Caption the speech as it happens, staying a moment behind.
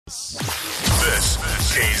This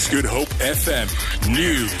is Good Hope FM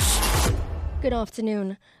News. Good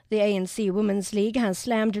afternoon. The ANC Women's League has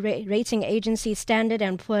slammed rating agency Standard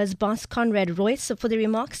 & Poor's boss Konrad Reuss for the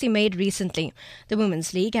remarks he made recently. The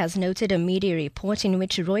Women's League has noted a media report in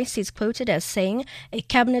which Reuss is quoted as saying a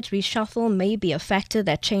cabinet reshuffle may be a factor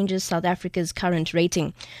that changes South Africa's current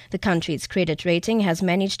rating. The country's credit rating has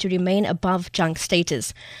managed to remain above junk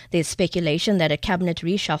status. There's speculation that a cabinet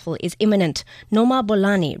reshuffle is imminent. Noma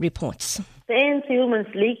Bolani reports. The ANC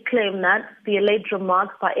Women's League claimed that the alleged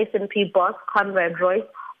remarks by SNP boss Konrad Reuss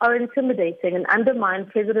are intimidating and undermine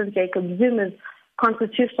President Jacob Zuma's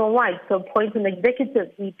constitutional right to appoint an executive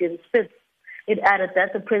he deems fit. It added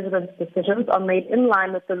that the president's decisions are made in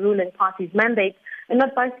line with the ruling party's mandate and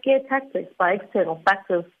not by scare tactics by external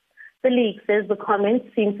factors. The league says the comments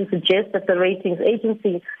seem to suggest that the ratings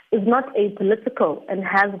agency is not apolitical and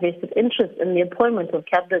has vested interest in the appointment of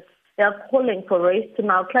cabinets. They are calling for Reuss to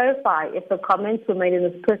now clarify if the comments were made in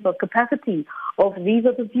his personal capacity or if these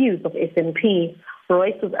are the views of SNP.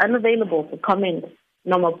 Reuss was unavailable for comment.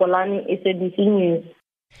 Noma Bolani, SABC News.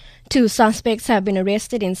 2 suspects have been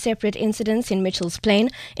arrested in separate incidents in Mitchell's Plain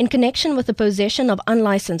in connection with the possession of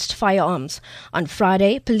unlicensed firearms. On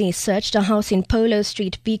Friday, police searched a house in Polo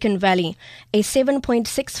Street, Beacon Valley. A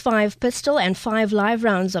 7.65 pistol and 5 live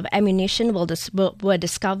rounds of ammunition were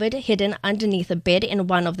discovered hidden underneath a bed in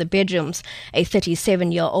one of the bedrooms. A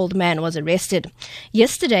 37-year-old man was arrested.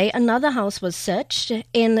 Yesterday, another house was searched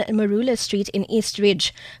in Marula Street in East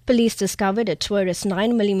Ridge. Police discovered a Taurus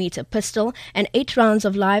 9mm pistol and 8 rounds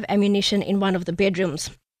of live ammunition in one of the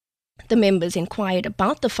bedrooms. The members inquired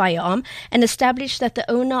about the firearm and established that the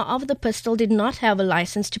owner of the pistol did not have a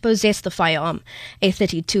license to possess the firearm. A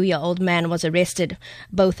 32-year-old man was arrested.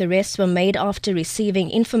 Both arrests were made after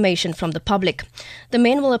receiving information from the public. The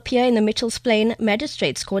men will appear in the Mitchell's Plain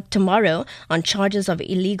Magistrates Court tomorrow on charges of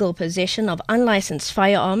illegal possession of unlicensed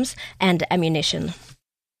firearms and ammunition.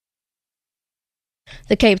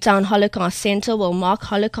 The Cape Town Holocaust Centre will mark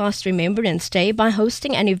Holocaust Remembrance Day by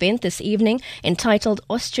hosting an event this evening entitled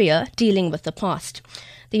Austria Dealing with the Past.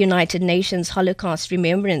 The United Nations Holocaust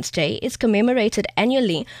Remembrance Day is commemorated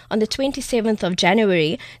annually on the 27th of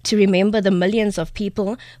January to remember the millions of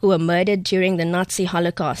people who were murdered during the Nazi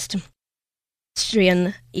Holocaust.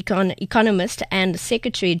 Austrian economist and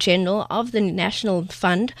Secretary General of the National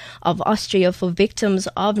Fund of Austria for Victims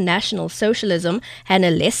of National Socialism,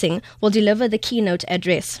 Hannah Lessing, will deliver the keynote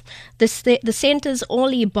address. The Centre's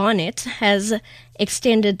Orly Barnett has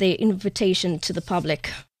extended the invitation to the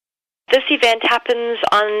public. This event happens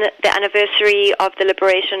on the anniversary of the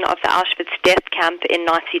liberation of the Auschwitz death camp in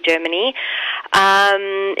Nazi Germany,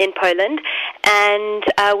 in Poland, and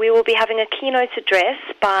we will be having a keynote address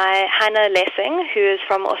by Hannah Lessing, who is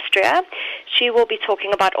from Austria. She will be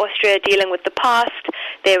talking about Austria dealing with the past,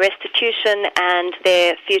 their restitution, and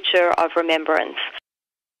their future of remembrance.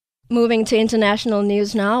 Moving to international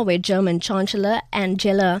news now, where German Chancellor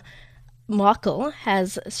Angela Merkel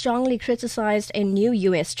has strongly criticized a new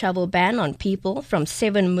U.S. travel ban on people from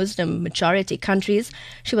 7 Muslim-majority countries.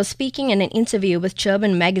 She was speaking in an interview with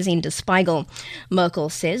German magazine Der Spiegel. Merkel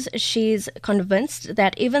says she's convinced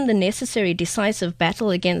that even the necessary decisive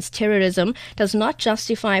battle against terrorism does not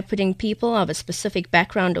justify putting people of a specific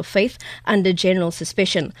background or faith under general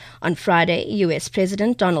suspicion. On Friday, U.S.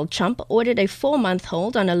 President Donald Trump ordered a 4-month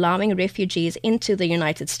hold on allowing refugees into the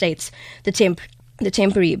United States. The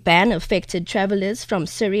temporary ban affected travelers from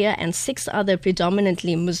Syria and 6 other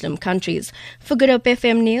predominantly Muslim countries. For Good Hope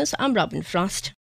FM News, I'm Robin Frost.